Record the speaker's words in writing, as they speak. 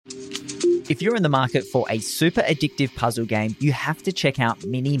If you're in the market for a super addictive puzzle game, you have to check out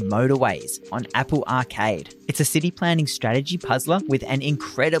Mini Motorways on Apple Arcade. It's a city planning strategy puzzler with an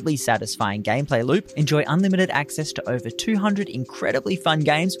incredibly satisfying gameplay loop. Enjoy unlimited access to over 200 incredibly fun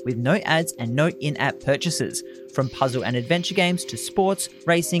games with no ads and no in-app purchases. From puzzle and adventure games to sports,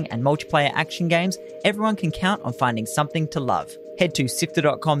 racing, and multiplayer action games, everyone can count on finding something to love. Head to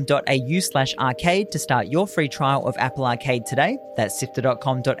sifter.com.au/arcade to start your free trial of Apple Arcade today. That's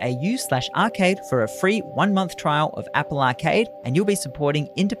sifter.com.au/arcade for a free 1-month trial of Apple Arcade, and you'll be supporting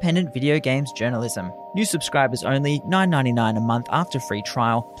independent video games journalism. New subscribers only, $9.99 a month after free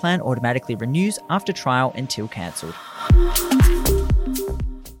trial. Plan automatically renews after trial until cancelled.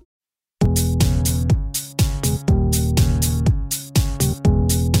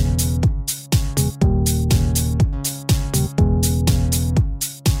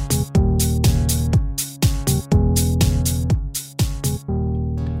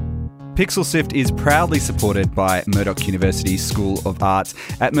 Pixel Sift is proudly supported by Murdoch University School of Arts.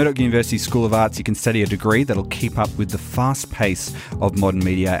 At Murdoch University School of Arts, you can study a degree that'll keep up with the fast pace of modern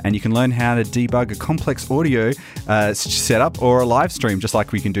media, and you can learn how to debug a complex audio setup or a live stream, just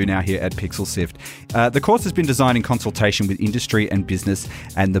like we can do now here at Pixel Sift. The course has been designed in consultation with industry and business,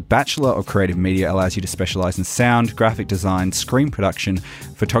 and the Bachelor of Creative Media allows you to specialise in sound, graphic design, screen production,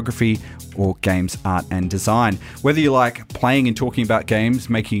 photography, or games art and design. Whether you like playing and talking about games,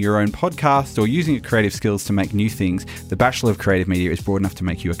 making your own podcast, or using your creative skills to make new things, the Bachelor of Creative Media is broad enough to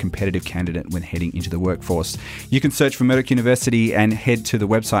make you a competitive candidate when heading into the workforce. You can search for Murdoch University and head to the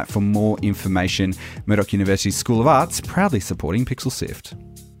website for more information. Murdoch University School of Arts, proudly supporting Pixel Sift.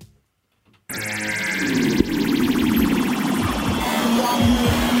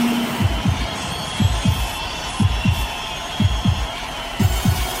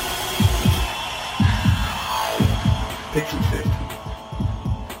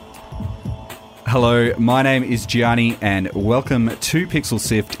 Hello, my name is Gianni and welcome to Pixel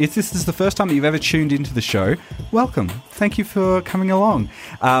Sift. If this is the first time that you've ever tuned into the show, welcome. Thank you for coming along.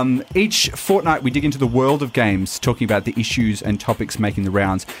 Each fortnight we dig into the world of games, talking about the issues and topics making the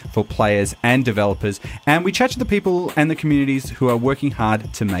rounds for players and developers, and we chat to the people and the communities who are working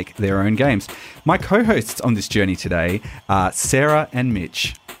hard to make their own games. My co-hosts on this journey today are Sarah and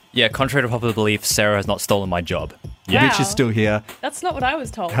Mitch. Yeah, contrary to popular belief, Sarah has not stolen my job. Yeah. Mitch is still here. That's not what I was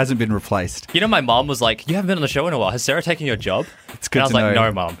told. Hasn't been replaced. You know, my mom was like, you haven't been on the show in a while. Has Sarah taken your job? It's good and to I was know.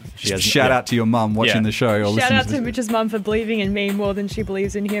 like, no, Mom. Shout out to your mum watching the show. Or Shout out to to Mitch's mum for believing in me more than she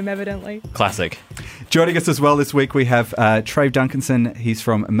believes in him, evidently. Classic. Joining us as well this week, we have Travers Dunkinson. He's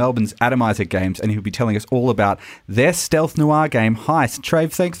from Melbourne's Atomizer Games, and he'll be telling us all about their stealth noir game, HEIST.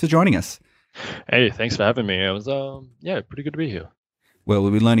 Trav, thanks for joining us. Hey, thanks for having me. It was, pretty good to be here. Well,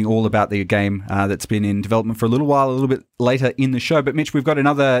 we'll be learning all about the game that's been in development for a little while, a little bit later in the show. But Mitch, we've got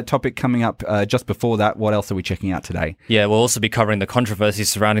another topic coming up just before that. What else are we checking out today? Yeah, we'll also be covering the controversy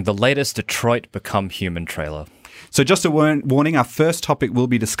surrounding the latest Detroit Become Human trailer. So just a warning, our first topic will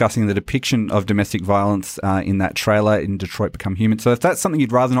be discussing the depiction of domestic violence in that trailer in Detroit Become Human. So if that's something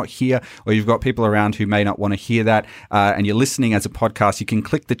you'd rather not hear, or you've got people around who may not want to hear that, and you're listening as a podcast, you can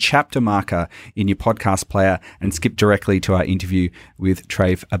click the chapter marker in your podcast player and skip directly to our interview with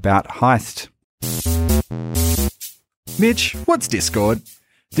Trav about HEIST. Mitch, what's Discord?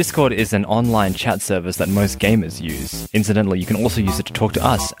 Discord is an online chat service that most gamers use. Incidentally, you can also use it to talk to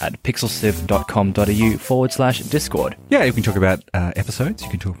us at pixelsiv.com.au/Discord. Yeah, you can talk about episodes, you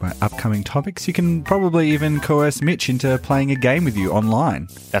can talk about upcoming topics, you can probably even coerce Mitch into playing a game with you online.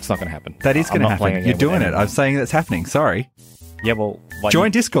 That's not going to happen. That is going to happen. You're doing it. I'm saying that's happening. Sorry. Yeah, well...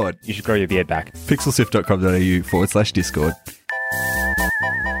 Join Discord. You should grow your beard back. pixelsiv.com.au/Discord.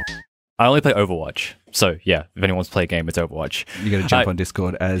 I only play Overwatch. So, yeah, if anyone wants to play a game, it's Overwatch. You got to jump on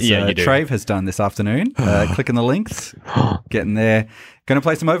Discord, as you do. Trav has done this afternoon. Clicking the links, getting there. Going to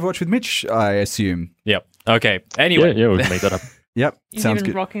play some Overwatch with Mitch, I assume. Yep. Okay. Anyway. Yeah, we can make that up. Yep. You're Sounds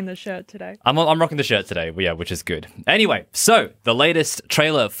even good. rocking the shirt today. I'm rocking the shirt today, yeah, which is good. Anyway, so the latest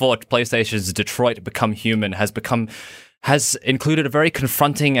trailer for PlayStation's Detroit Become Human has included a very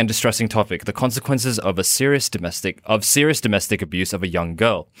confronting and distressing topic: the consequences of serious domestic abuse of a young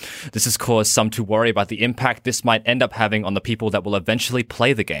girl. This has caused some to worry about the impact this might end up having on the people that will eventually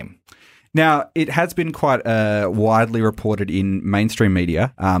play the game. Now, it has been quite widely reported in mainstream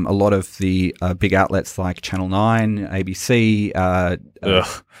media. A lot of the big outlets like Channel 9, ABC,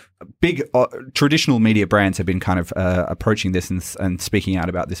 big traditional media brands have been kind of approaching this and speaking out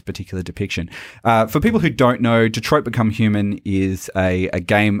about this particular depiction. For people who don't know, Detroit Become Human is a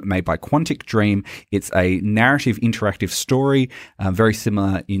game made by Quantic Dream. It's a narrative interactive story, very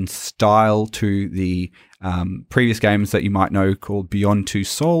similar in style to the previous games that you might know called Beyond Two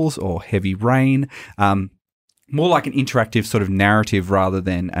Souls or Heavy Rain. More like an interactive sort of narrative rather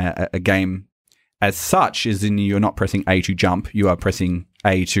than a game as such, as in you're not pressing A to jump, you are pressing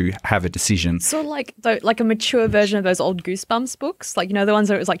A to have a decision. Sort of like a mature version of those old Goosebumps books, like, you know, the ones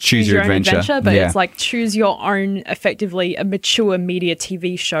that it was like choose your own adventure, but it's like choose your own, effectively a mature media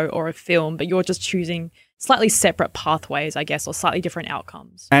TV show or a film, but you're just choosing slightly separate pathways, I guess, or slightly different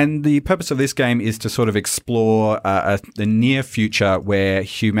outcomes. And the purpose of this game is to sort of explore the near future where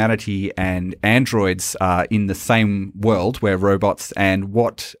humanity and androids are in the same world, where robots, and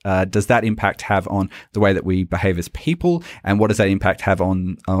what does that impact have on the way that we behave as people, and what does that impact have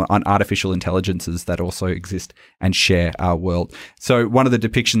on artificial intelligences that also exist and share our world. So one of the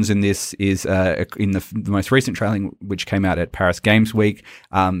depictions in this is in the most recent trailing, which came out at Paris Games Week,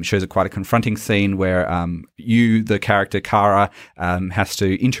 shows quite a confronting scene where you, the character Kara, has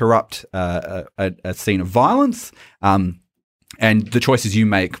to interrupt a scene of violence. And the choices you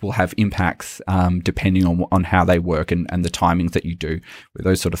make will have impacts depending on how they work and the timings that you do with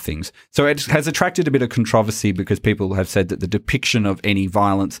those sort of things. So it has attracted a bit of controversy because people have said that the depiction of any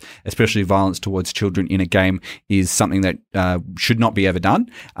violence, especially violence towards children in a game, is something that should not be ever done,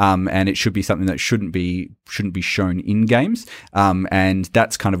 and it should be something that shouldn't be shown in games. And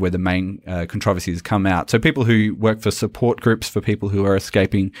that's kind of where the main controversy has come out. So people who work for support groups for people who are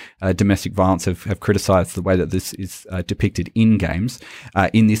escaping domestic violence have criticised the way that this is depicted in games,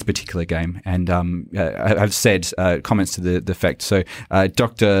 in this particular game, and have said comments to the effect. So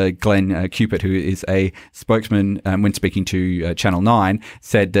Dr. Glenn Cupid, who is a spokesman when speaking to Channel 9,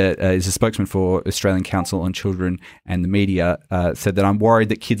 said that is a spokesman for Australian Council on Children and the Media, said that I'm worried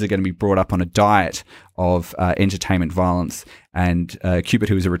that kids are going to be brought up on a diet of entertainment violence. And Cupid,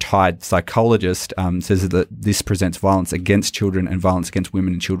 who is a retired psychologist, says that this presents violence against children and violence against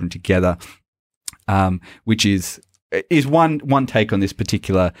women and children together, which is one take on this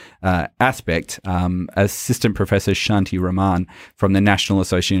particular aspect. Assistant Professor Shanti Raman from the National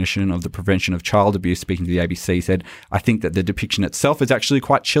Association of the Prevention of Child Abuse, speaking to the ABC, said, I think that the depiction itself is actually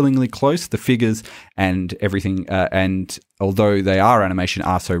quite chillingly close. The figures and everything, and although they are animation,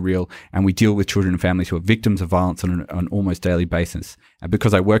 are so real, and we deal with children and families who are victims of violence on an almost daily basis. And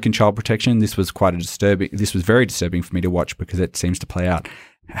because I work in child protection, this was very disturbing for me to watch, because it seems to play out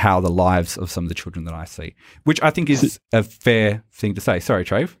how the lives of some of the children that I see, which I think is a fair thing to say. Sorry,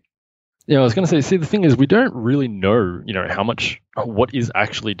 Trav. Yeah, I was going to say, see, the thing is, we don't really know, what is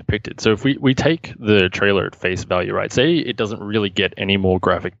actually depicted. So if we take the trailer at face value, right, say it doesn't really get any more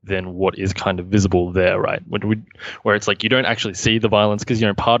graphic than what is kind of visible there, right? Where it's like you don't actually see the violence, because,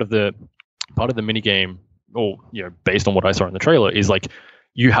 part of the mini game, or, based on what I saw in the trailer, is like,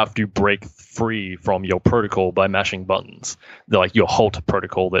 you have to break free from your protocol by mashing buttons. They're like your halt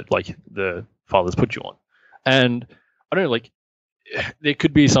protocol that like the fathers put you on. And I don't know, like there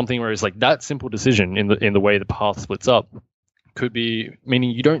could be something where it's like that simple decision in the way the path splits up could be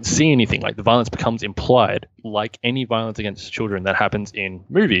meaning you don't see anything. Like the violence becomes implied, like any violence against children that happens in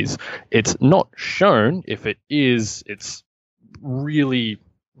movies. It's not shown. If it is, it's really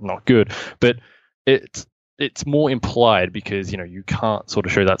not good. But it's more implied because, you can't sort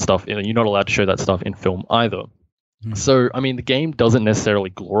of show that stuff. You're not allowed to show that stuff in film either. Mm. So, I mean, the game doesn't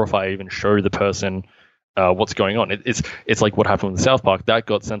necessarily glorify, even show the person what's going on. It's like what happened with South Park. That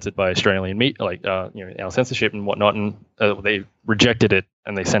got censored by Australian our censorship and whatnot, and they rejected it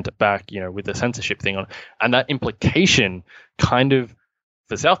and they sent it back, with the censorship thing on. And that implication kind of,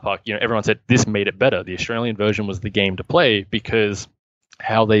 for South Park, everyone said this made it better. The Australian version was the game to play because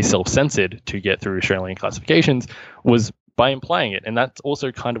how they self-censored to get through Australian classifications was by implying it. And that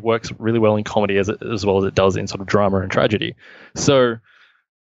also kind of works really well in comedy as well as it does in sort of drama and tragedy. So,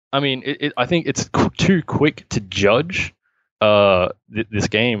 I mean, I think it's too quick to judge this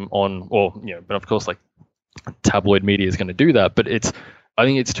game on, but of course, like tabloid media is going to do that. But I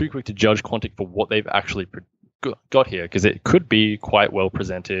think it's too quick to judge Quantic for what they've actually got here, because it could be quite well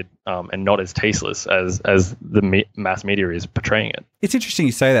presented and not as tasteless as the mass media is portraying it. It's interesting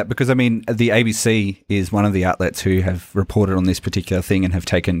you say that, because I mean the ABC is one of the outlets who have reported on this particular thing and have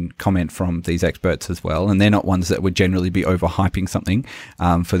taken comment from these experts as well, and they're not ones that would generally be overhyping something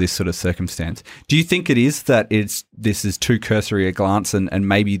for this sort of circumstance. Do you think it is that this is too cursory a glance, and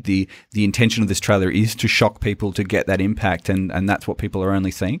maybe the intention of this trailer is to shock people to get that impact, and that's what people are only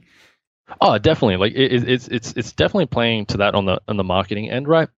seeing? Oh, definitely. Like it's definitely playing to that on the marketing end,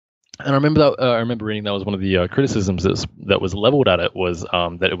 right? And I remember reading that was one of the criticisms that was leveled at it was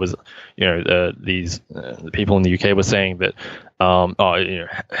that it was the people in the UK were saying that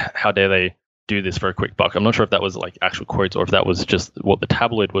how dare they do this for a quick buck. I'm not sure if that was like actual quotes or if that was just what the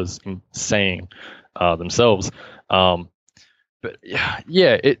tabloid was saying themselves. But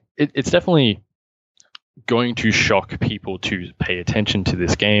yeah, it's definitely going to shock people to pay attention to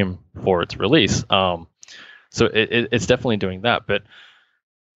this game for its release. So it's definitely doing that. But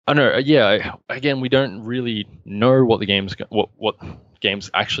I don't know. Yeah, again, we don't really know what the what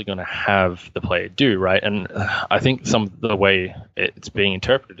game's actually going to have the player do, right? And I think some of the way it's being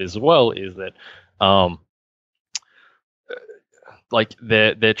interpreted as well is that, like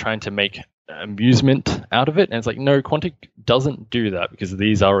they're trying to make amusement out of it, and it's like, no, Quantic doesn't do that, because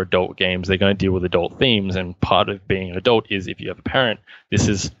these are adult games. They're going to deal with adult themes, and part of being an adult is, if you have a parent, this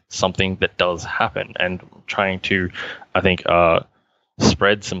is something that does happen, and trying to, I think,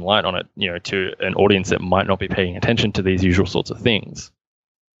 spread some light on it, to an audience that might not be paying attention to these usual sorts of things.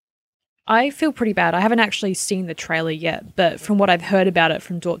 I feel pretty bad. I haven't actually seen the trailer yet, but from what I've heard about it,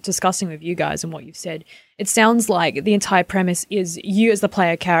 from discussing with you guys and what you've said, it sounds like the entire premise is you as the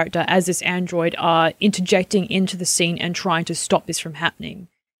player character, as this android, are interjecting into the scene and trying to stop this from happening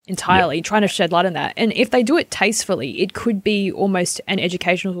entirely, trying to shed light on that. And if they do it tastefully, it could be almost an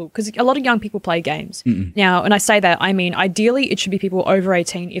educational tool, because a lot of young people play games. Now, and I say that, I mean, ideally it should be people over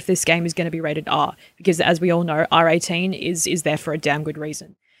 18 if this game is going to be rated R, because as we all know, R18 is there for a damn good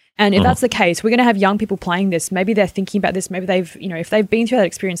reason. And if that's the case, we're going to have young people playing this. Maybe they're thinking about this. Maybe they've, if they've been through that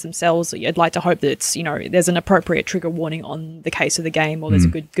experience themselves, I'd like to hope that it's, there's an appropriate trigger warning on the case of the game, or there's a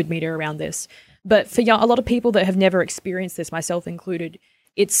good meter around this. But for a lot of people that have never experienced this, myself included,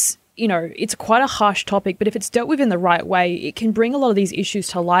 it's it's quite a harsh topic, but if it's dealt with in the right way, it can bring a lot of these issues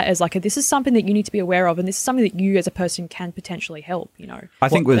to light as like, this is something that you need to be aware of, and this is something that you as a person can potentially help, I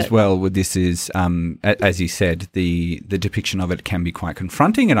think as well with this is, as you said, the depiction of it can be quite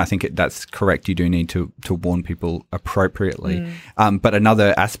confronting, and I think that's correct. You do need to warn people appropriately. But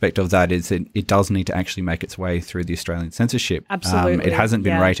another aspect of that is it does need to actually make its way through the Australian censorship. Absolutely. It hasn't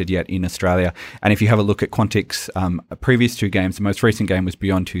been rated yet in Australia. And if you have a look at Quantic's previous two games, the most recent game was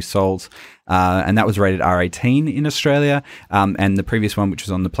Beyond Two Souls, and that was rated R18 in Australia. And the previous one, which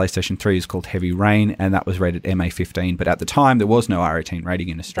was on the PlayStation 3, is called Heavy Rain, and that was rated MA15. But at the time, there was no R18 rating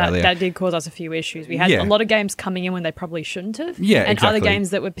in Australia. That did cause us a few issues. We had a lot of games coming in when they probably shouldn't have. Yeah, and exactly. other games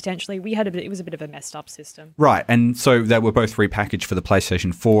that were potentially, it was a bit of a messed up system. Right, and so they were both repackaged for the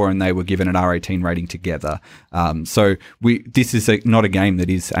PlayStation 4, and they were given an R18 rating together. So this is not a game that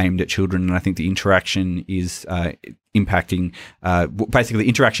is aimed at children, and I think the interaction is impacting. Basically,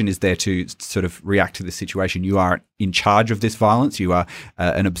 interaction is there to sort of react to the situation. You are in charge of this violence. You are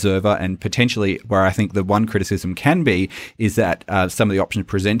an observer, and potentially where I think the one criticism can be is that some of the options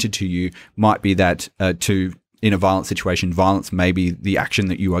presented to you might be that in a violent situation, violence may be the action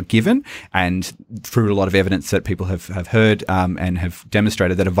that you are given, and through a lot of evidence that people have heard and have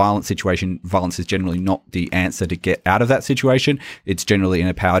demonstrated that a violent situation, violence is generally not the answer to get out of that situation. It's generally in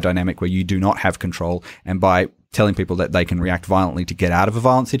a power dynamic where you do not have control, and by telling people that they can react violently to get out of a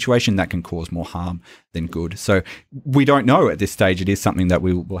violent situation, that can cause more harm than good. So we don't know at this stage. It is something that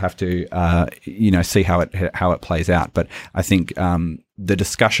we will have to, see how it plays out. But I think the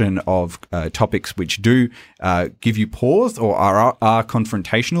discussion of topics which do give you pause or are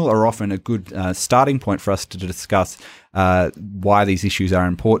confrontational are often a good starting point for us to discuss why these issues are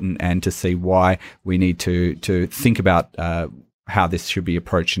important, and to see why we need to think about how this should be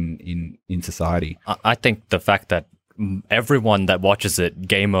approached in society. I think the fact that everyone that watches it,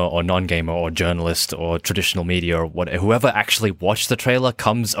 gamer or non-gamer or journalist or traditional media or whatever, whoever actually watched the trailer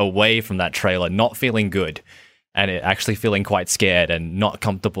comes away from that trailer not feeling good, and actually feeling quite scared and not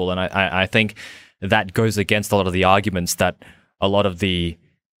comfortable. And I think that goes against a lot of the arguments that a lot of the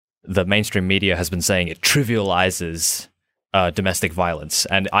mainstream media has been saying. It trivializes domestic violence.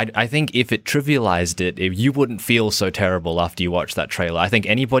 And I think if it trivialized it, you wouldn't feel so terrible after you watch that trailer. I think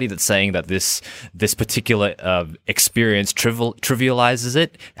anybody that's saying that this particular experience trivializes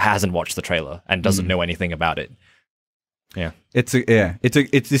it hasn't watched the trailer and doesn't know anything about it. Yeah. This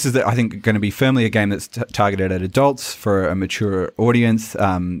is I think going to be firmly a game that's targeted at adults for a mature audience.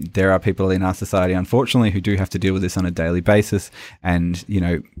 There are people in our society, unfortunately, who do have to deal with this on a daily basis, and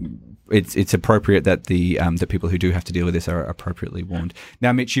it's appropriate that the people who do have to deal with this are appropriately warned.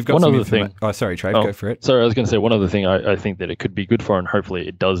 Now, Mitch, you've got one some other thing. Oh, sorry, Trav, go for it. Sorry, I was going to say one other thing I think that it could be good for, and hopefully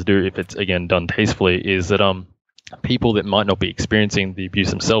it does do if it's again done tastefully, is that people that might not be experiencing the abuse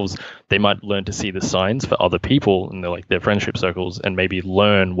themselves, they might learn to see the signs for other people in their friendship circles, and maybe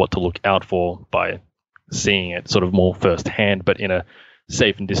learn what to look out for by seeing it sort of more firsthand, but in a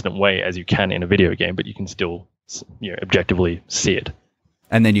safe and distant way as you can in a video game, but you can still objectively see it.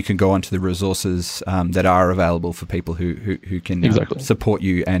 And then you can go on to the resources that are available for people who can support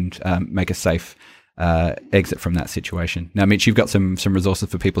you and make a safe exit from that situation. Now, Mitch, you've got some resources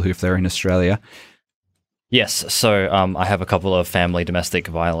for people who, if they're in Australia. Yes, so I have a couple of family domestic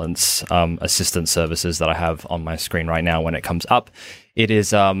violence assistance services that I have on my screen right now when it comes up. It is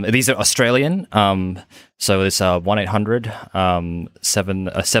these are Australian, so it's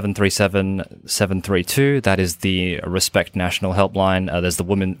 1-800-737-732. That is the Respect National Helpline. There's the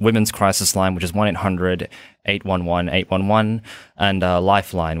Women's Crisis Line, which is 1-800-811-811, and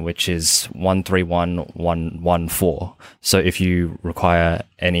Lifeline, which is 131-114. So if you require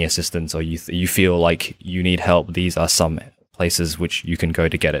any assistance or you feel like you need help, these are some places which you can go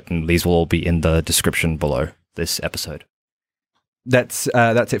to get it, and these will all be in the description below this episode. That's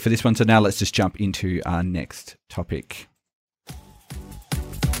it for this one. So now let's just jump into our next topic.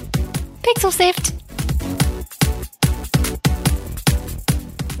 Pixel Sift.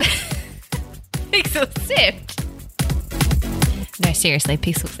 Pixel Sift. No, seriously,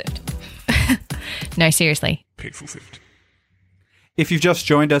 Pixel Sift. No, seriously. Pixel Sift. If you've just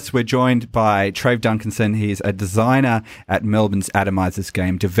joined us, we're joined by Travers Dunkinson. He's a designer at Melbourne's Atomizers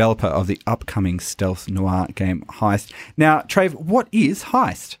game, developer of the upcoming stealth noir game HEIST. Now, Trav, what is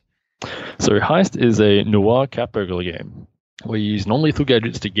HEIST? So HEIST is a noir cat burglar game where you use non-lethal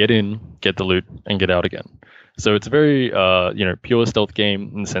gadgets to get in, get the loot, and get out again. So it's a very pure stealth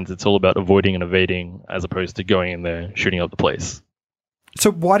game in the sense it's all about avoiding and evading as opposed to going in there, shooting up the place. So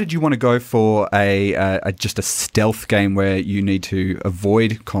why did you want to go for just a stealth game where you need to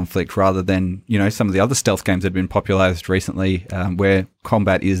avoid conflict rather than, some of the other stealth games that have been popularized recently where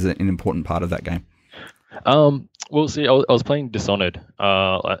combat is an important part of that game? Well, see, I was playing Dishonored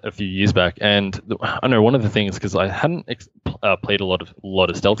a few years back, and I know one of the things, because I hadn't played a lot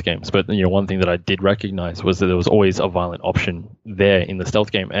of stealth games, but one thing that I did recognize was that there was always a violent option there in the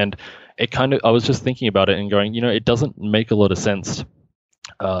stealth game, and I was just thinking about it and going, it doesn't make a lot of sense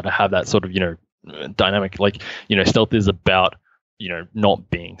to have that sort of dynamic. Like stealth is about not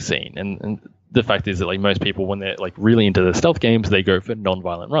being seen, and the fact is that like most people, when they're like really into the stealth games, they go for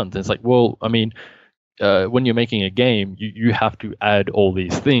non-violent runs. And it's like, well, I mean, when you're making a game, you have to add all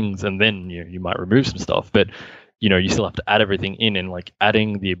these things, and then you might remove some stuff, but you still have to add everything in, and like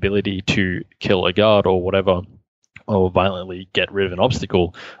adding the ability to kill a guard or whatever, or violently get rid of an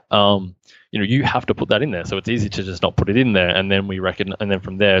obstacle. You have to put that in there. So it's easy to just not put it in there, and then and then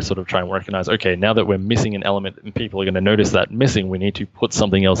from there sort of try and recognize, okay, now that we're missing an element and people are going to notice that missing, we need to put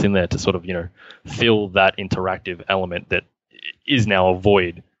something else in there to sort of fill that interactive element that is now a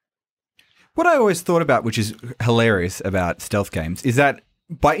void. What I always thought about, which is hilarious about stealth games, is that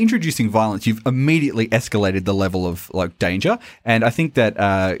by introducing violence, you've immediately escalated the level of like danger. And I think that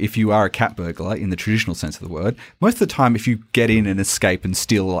if you are a cat burglar in the traditional sense of the word, most of the time, if you get in and escape and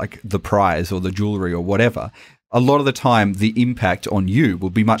steal like the prize or the jewelry or whatever, a lot of the time the impact on you will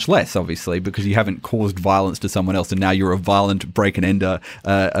be much less, obviously, because you haven't caused violence to someone else and now you're a violent break-and-enter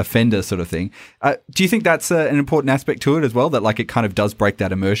offender sort of thing. Do you think that's an important aspect to it as well, that like it kind of does break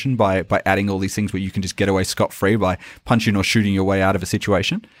that immersion by adding all these things where you can just get away scot-free by punching or shooting your way out of a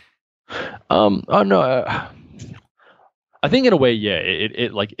situation? Oh no, I think in a way, yeah,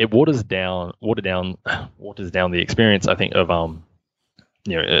 it waters down the experience, I think, of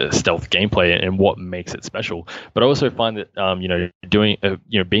stealth gameplay and what makes it special. But I also find that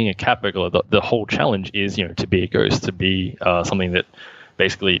being a cat burglar, the whole challenge is to be a ghost, to be something that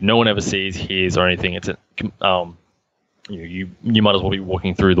basically no one ever sees, hears, or anything. It's you might as well be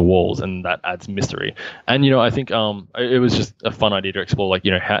walking through the walls, and that adds mystery. And I think it was just a fun idea to explore, like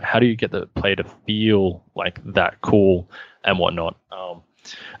how do you get the player to feel like that cool and whatnot.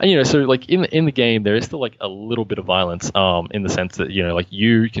 And so like in the game there is still like a little bit of violence in the sense that like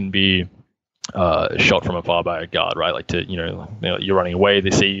you can be shot from afar by a guard, right? Like you're running away, they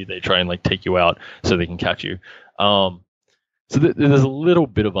see you, they try and like take you out so they can catch you. So there's a little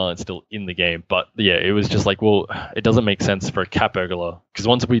bit of violence still in the game, but yeah, it was just like, well, it doesn't make sense for a cat burglar, because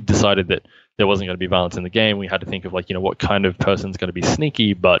once we decided that there wasn't going to be violence in the game, we had to think of like what kind of person's going to be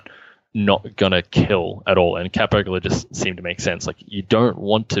sneaky but not gonna kill at all, and cat burglar just seemed to make sense. Like you don't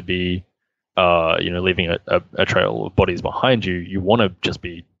want to be leaving a trail of bodies behind you. You want to just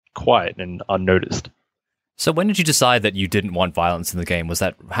be quiet and unnoticed. So when did you decide that you didn't want violence in the game? Was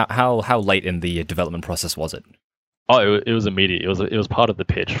that how late in the development process was it? Oh, it was immediate. It was part of the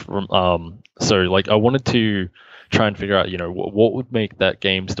pitch. So like I wanted to try and figure out, what would make that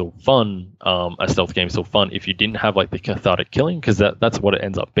game still fun, a stealth game still fun, if you didn't have like the cathartic killing, because that's what it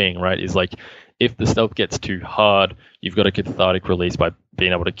ends up being, right? Is like if the stealth gets too hard, you've got a cathartic release by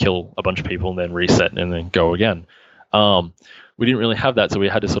being able to kill a bunch of people and then reset and then go again. We didn't really have that, so we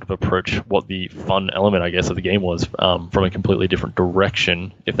had to sort of approach what the fun element, I guess, of the game was from a completely different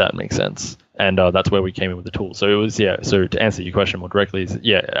direction, if that makes sense. And that's where we came in with the tool. So it was, so to answer your question more directly,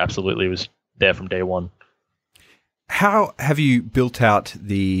 absolutely, it was there from day one. How have you built out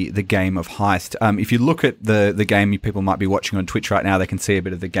the game of Heist? If you look at the game, people might be watching on Twitch right now, they can see a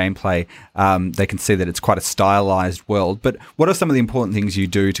bit of the gameplay. They can see that it's quite a stylized world. But what are some of the important things you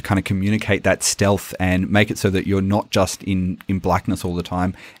do to kind of communicate that stealth and make it so that you're not just in blackness all the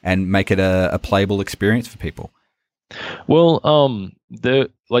time and make it a playable experience for people? Well,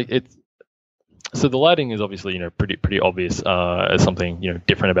 so the lighting is obviously, pretty obvious as something,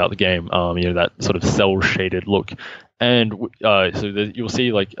 different about the game. That sort of cell shaded look, and you'll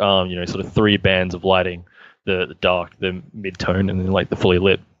see sort of three bands of lighting: the dark, the mid tone, and then the fully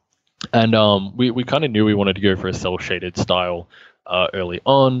lit. And we kind of knew we wanted to go for a cell shaded style early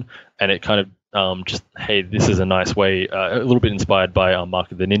on, and it kind of just, hey, this is a nice way, a little bit inspired by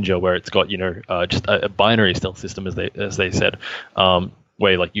Mark of the Ninja, where it's got just a binary stealth system, as they said,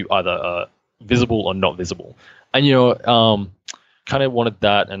 where you either visible or not visible, and kind of wanted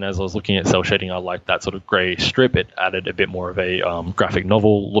that. And as I was looking at cell shading, I liked that sort of gray strip. It added a bit more of a graphic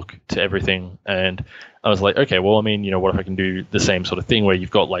novel look to everything, and I was like, okay, well, what if I can do the same sort of thing where you've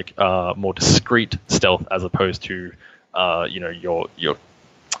got more discrete stealth as opposed to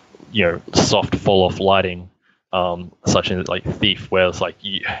your soft fall off lighting, such as Thief, where it's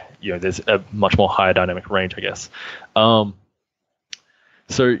there's a much more higher dynamic range, I guess.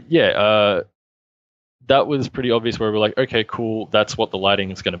 That was pretty obvious, where we're like, okay, cool, that's what the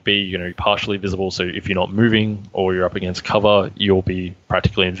lighting is going to be. You're going to be partially visible, so if you're not moving or you're up against cover, you'll be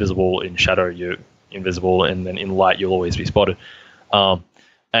practically invisible. In shadow, you're invisible, and then in light, you'll always be spotted.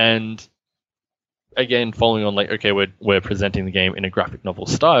 And again, following on, okay, we're presenting the game in a graphic novel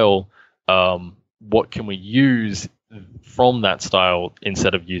style. What can we use from that style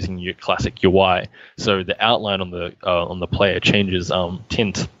instead of using your classic UI? So the outline on the player changes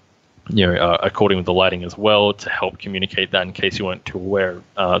tint, according with the lighting as well, to help communicate that in case you weren't too aware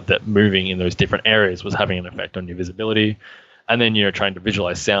that moving in those different areas was having an effect on your visibility. And then trying to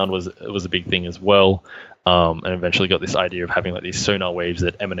visualize sound was a big thing as well. And eventually got this idea of having these sonar waves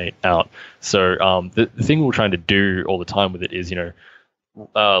that emanate out. So the thing we're trying to do all the time with it is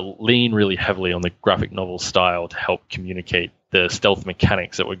lean really heavily on the graphic novel style to help communicate the stealth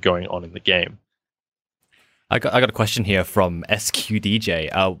mechanics that were going on in the game. I got a question here from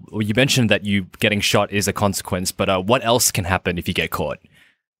SQDJ. You mentioned that you getting shot is a consequence, but what else can happen if you get caught?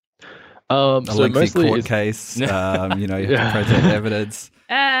 A lengthy court case. You have to present evidence.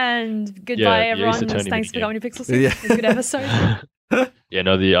 And goodbye, everyone. Thanks for coming to Pixel 6. It's a good episode.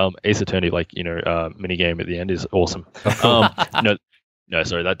 The Ace Attorney, mini game at the end is awesome. No,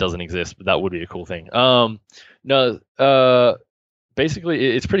 sorry, that doesn't exist, but that would be a cool thing. Basically,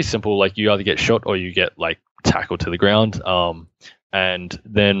 it's pretty simple. You either get shot or you get tackled to the ground. And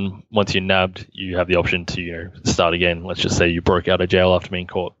then once you're nabbed, you have the option to start again. Let's just say you broke out of jail after being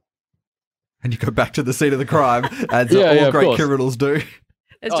caught, and you go back to the scene of the crime, as all great criminals do.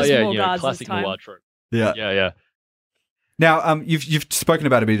 It's just more guards classic this time. noir trope. Yeah. Now, you've spoken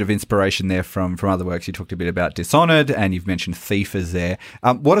about a bit of inspiration there from other works. You talked a bit about Dishonored, and you've mentioned Thief as there.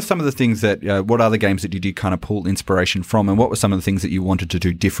 What are some of the things what other games that you did kind of pull inspiration from, and what were some of the things that you wanted to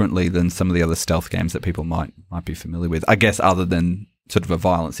do differently than some of the other stealth games that people might be familiar with? I guess other than sort of a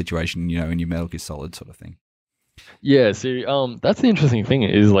violent situation, in your Metal Gear Solid sort of thing. Yeah, so that's the interesting thing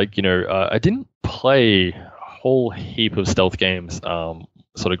is I didn't play a whole heap of stealth games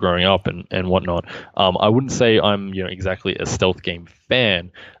sort of growing up and whatnot. I wouldn't say I'm exactly a stealth game fan.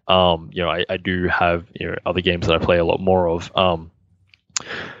 I do have other games that I play a lot more of.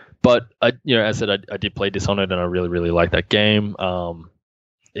 But I as I said, I did play Dishonored, and I really, really liked that game.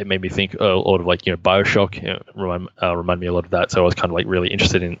 It made me think a lot of BioShock. Remind me a lot of that. So I was kind of really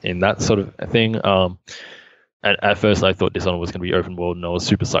interested in that sort of thing. And at first, I thought Dishonored was going to be open world, and I was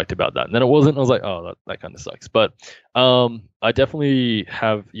super psyched about that. And then it wasn't. I was like, oh, that kind of sucks. But I definitely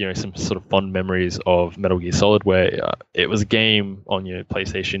have some sort of fond memories of Metal Gear Solid, where it was a game on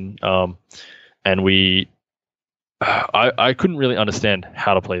PlayStation, and I couldn't really understand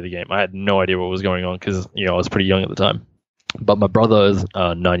how to play the game. I had no idea what was going on because I was pretty young at the time. But my brother is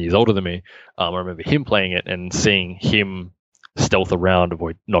 9 years older than me. I remember him playing it and seeing him stealth around,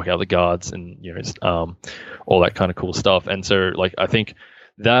 knock out the guards, and all that kind of cool stuff. And so I think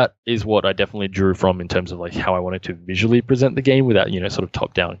that is what I definitely drew from in terms of how I wanted to visually present the game without sort of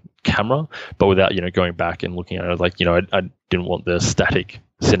top down camera, but without going back and looking at it. I didn't want the static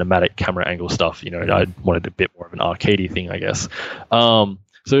cinematic camera angle stuff. I wanted a bit more of an arcadey thing, I guess. So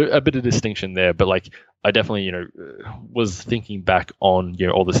a bit of distinction there, but I definitely, was thinking back on,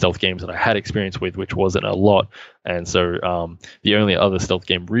 all the stealth games that I had experience with, which wasn't a lot. And so the only other stealth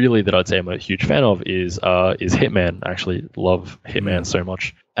game really that I'd say I'm a huge fan of is Hitman. I actually love Hitman so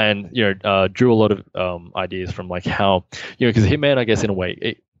much. And, drew a lot of ideas from like how, because Hitman, I guess in a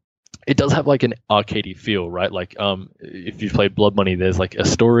way, it does have like an arcadey feel, right? Like if you've played Blood Money, there's like a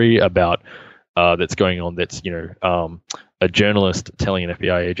story about that's going on that's, a journalist telling an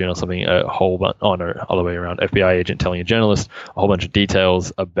FBI agent or something, other way around, FBI agent telling a journalist a whole bunch of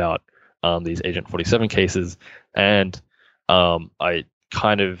details about these Agent 47 cases. And I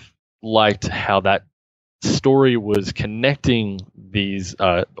kind of liked how that story was connecting these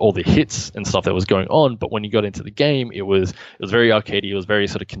all the hits and stuff that was going on, but when you got into the game, it was very arcadey, it was very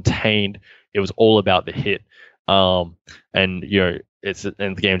sort of contained, it was all about the hit. And the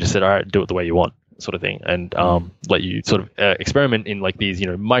game just said, all right, do it the way you want, sort of thing, and let you sort of experiment in like these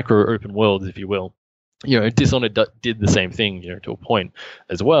micro open worlds, if you will. Dishonored did the same thing, to a point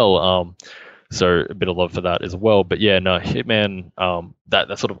as well. So a bit of love for that as well. But yeah, no, Hitman,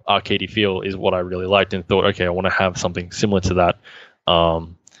 that sort of arcadey feel is what I really liked, and thought, okay, I want to have something similar to that,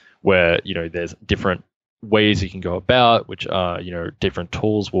 where there's different ways you can go about, which different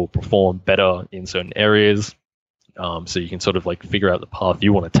tools will perform better in certain areas. So you can sort of like figure out the path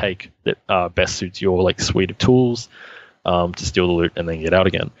you want to take that best suits your like suite of tools to steal the loot and then get out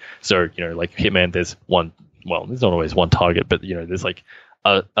again. So like Hitman, there's not always one target, but there's like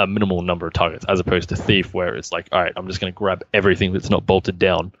a minimal number of targets, as opposed to Thief, where it's like, all right, I'm just going to grab everything that's not bolted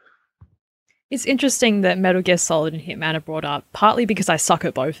down. It's interesting that Metal Gear Solid and Hitman are brought up, partly because I suck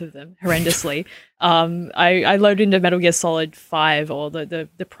at both of them horrendously. I loaded into Metal Gear Solid 5, or the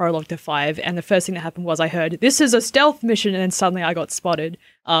prologue to 5, and the first thing that happened was I heard, "This is a stealth mission," and then suddenly I got spotted.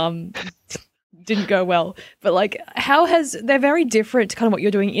 Didn't go well. But like, they're very different to kind of what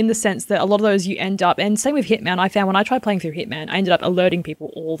you're doing, in the sense that a lot of those you end up, and same with Hitman, I found when I tried playing through Hitman, I ended up alerting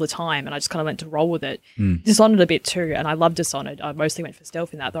people all the time, and I just kind of went to roll with it. Dishonored a bit too, and I love Dishonored. I mostly went for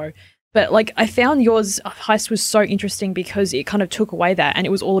stealth in that though. But like, I found yours Heist was so interesting because it kind of took away that, and it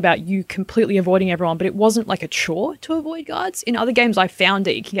was all about you completely avoiding everyone, but it wasn't like a chore to avoid guards. In other games, I found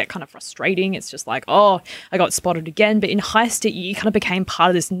it can get kind of frustrating. It's just like, oh, I got spotted again. But in Heist, it kind of became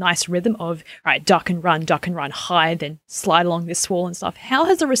part of this nice rhythm of, all right, duck and run, hide, then slide along this wall and stuff. How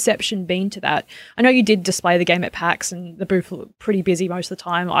has the reception been to that? I know you did display the game at PAX, and the booth was pretty busy most of the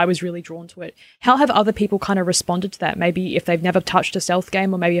time. I was really drawn to it. How have other people kind of responded to that? Maybe if they've never touched a stealth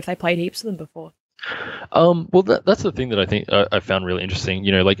game, or maybe if they played heaps of them before. Well, that's the thing that I think I found really interesting.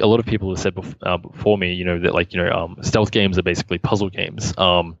 Like a lot of people have said before me, that like stealth games are basically puzzle games.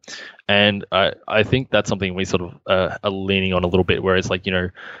 And I think that's something we sort of are leaning on a little bit, where it's like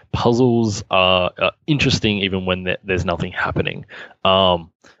puzzles are interesting even when there's nothing happening. And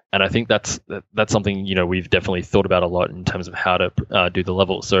I think that's something we've definitely thought about a lot in terms of how to do the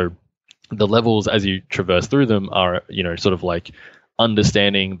levels. So the levels, as you traverse through them, are sort of like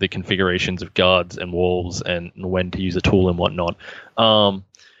understanding the configurations of guards and walls and when to use a tool and whatnot.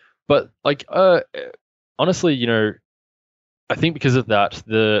 But like honestly, I think because of that,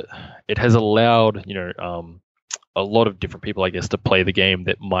 it has allowed a lot of different people, I guess, to play the game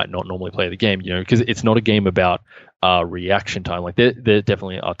that might not normally play the game. Because it's not a game about reaction time. Like there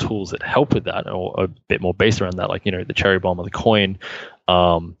definitely are tools that help with that, or a bit more based around that, like the cherry bomb or the coin.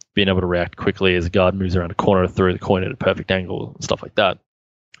 Being able to react quickly as a guard moves around a corner, throw the coin at a perfect angle, and stuff like that.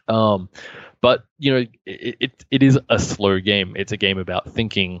 But it is a slow game. It's a game about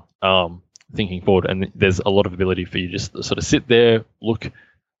thinking forward, and there's a lot of ability for you just to sort of sit there, look,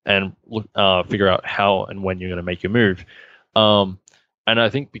 figure out how and when you're going to make your move. And I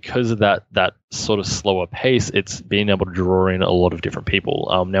think because of that sort of slower pace, it's being able to draw in a lot of different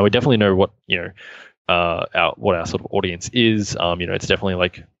people. Now we definitely know what what our sort of audience is. It's definitely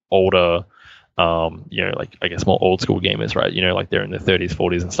like older, like I guess more old school gamers, right? Like they're in their 30s,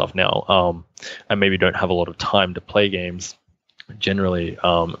 40s and stuff now, and maybe don't have a lot of time to play games generally.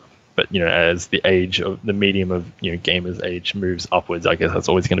 But as the medium of gamers age moves upwards, I guess that's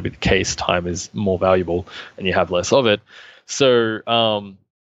always going to be the case. Time is more valuable, and you have less of it. So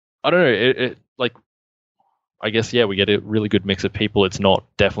I don't know. It like, I guess, yeah, we get a really good mix of people. It's not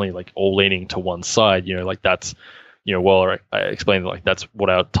definitely like all leaning to one side. Like that's, while I explained that, like that's what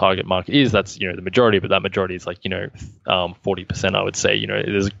our target market is. That's the majority, but that majority is like 40%. I would say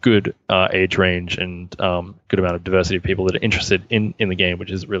there's a good age range and good amount of diversity of people that are interested in the game,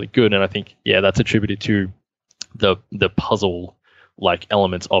 which is really good. And I think that's attributed to the puzzle like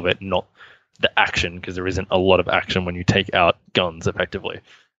elements of it, not the action, because there isn't a lot of action when you take out guns effectively.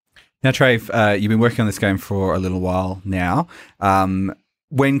 Now, Trav, you've been working on this game for a little while now.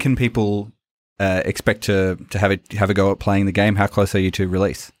 When can people expect to have a go at playing the game? How close are you to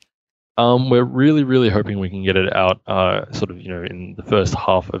release? We're really, really hoping we can get it out in the first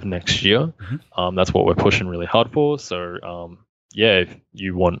half of next year. Mm-hmm. That's what we're pushing really hard for. So, if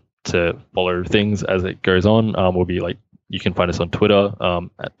you want to follow things as it goes on, we'll be you can find us on Twitter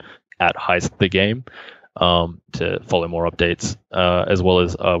at HEIST the game to follow more updates, as well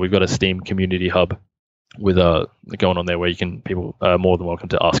as we've got a Steam community hub with going on there where people are more than welcome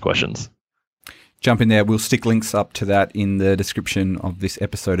to ask questions. Jump in there. We'll stick links up to that in the description of this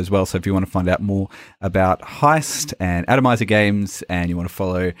episode as well. So if you want to find out more about HEIST and Atomizer Games and you want to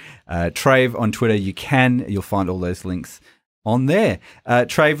follow Trave on Twitter, you can. You'll find all those links on there.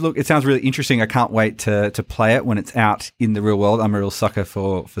 Trave, look, it sounds really interesting. I can't wait to play it when it's out in the real world. I'm a real sucker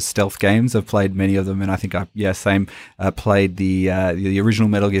for stealth games. I've played many of them, and I think played the original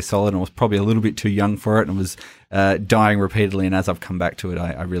Metal Gear Solid and was probably a little bit too young for it and was dying repeatedly, and as I've come back to it,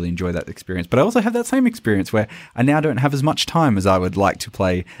 I really enjoy that experience. But I also have that same experience where I now don't have as much time as I would like to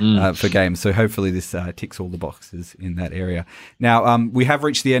play for games, so hopefully this ticks all the boxes in that area. Now, we have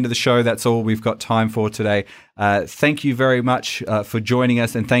reached the end of the show. That's all we've got time for today. Thank you very much for joining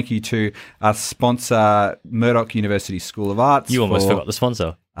us, and thank you to our sponsor, Murdoch University School of Arts. You almost forgot the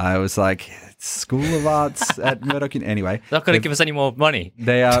sponsor. I was like, School of Arts at Murdoch. Anyway, they're not going to give us any more money.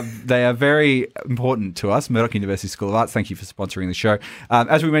 They are very important to us. Murdoch University School of Arts. Thank you for sponsoring the show.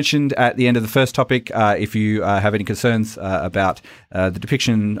 As we mentioned at the end of the first topic, if you have any concerns about the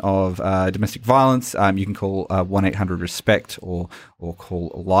depiction of domestic violence, you can call 1-800-RESPECT or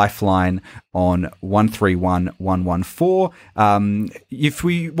call Lifeline on 131-114. If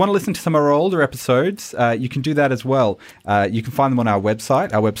we want to listen to some of our older episodes, you can do that as well. You can find them on our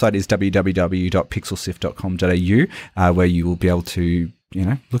website. Our website is www.pixelsift.com.au, where you will be able to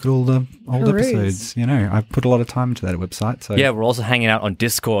look at all the old episodes. I put a lot of time into that website. So yeah, we're also hanging out on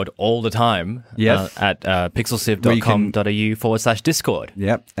Discord all the time. Yes. At pixelsift.com.au/Discord.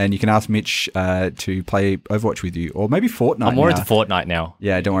 Yep. And you can ask Mitch to play Overwatch with you, or maybe Fortnite. I'm more into Fortnite now.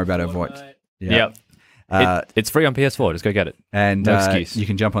 Yeah, don't worry about Overwatch. Yep. It's free on PS4. Just go get it. And no excuse. You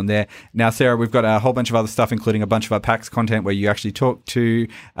can jump on there. Now, Sarah, we've got a whole bunch of other stuff, including a bunch of our PAX content where you actually talk to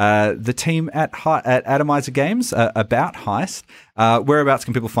the team at Atomizer Games about HEIST. Whereabouts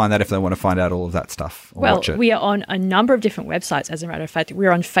can people find that if they want to find out all of that stuff or watch it? We are on a number of different websites, as a matter of fact.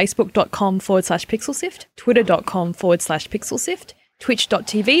 We're on facebook.com/pixelsift, twitter.com/pixelsift,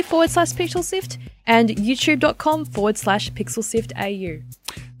 twitch.tv/pixelsift, and youtube.com/pixelsiftau.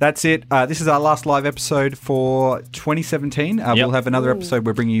 That's it. This is our last live episode for 2017. We'll have another episode.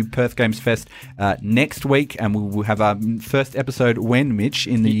 We're bringing you Perth Games Fest next week, and we will have our first episode when, Mitch,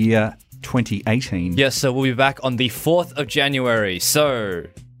 in the year 2018. Yes, so we'll be back on the 4th of January. So,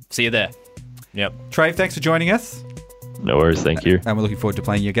 see you there. Yep. Trave, thanks for joining us. No worries, thank you. And we're looking forward to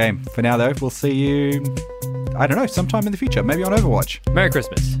playing your game. For now, though, we'll see you, I don't know, sometime in the future. Maybe on Overwatch. Merry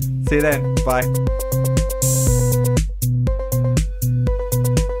Christmas. See you then. Bye.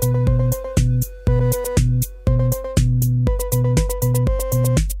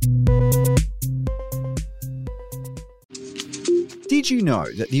 Did you know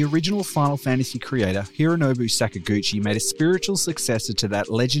that the original Final Fantasy creator, Hironobu Sakaguchi, made a spiritual successor to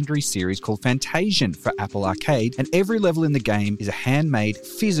that legendary series called Fantasian for Apple Arcade, and every level in the game is a handmade,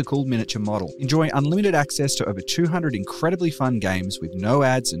 physical miniature model. Enjoy unlimited access to over 200 incredibly fun games with no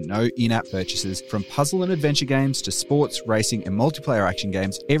ads and no in-app purchases. From puzzle and adventure games to sports, racing, and multiplayer action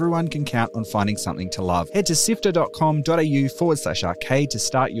games, everyone can count on finding something to love. Head to sifter.com.au/arcade to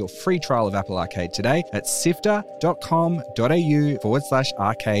start your free trial of Apple Arcade today. That's sifter.com.au/arcade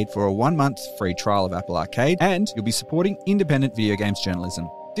for a 1-month free trial of Apple Arcade, and you'll be supporting independent video games journalism.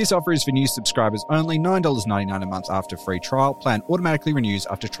 This offer is for new subscribers only, $9.99 a month after free trial. Plan automatically renews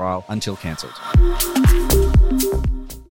after trial until cancelled.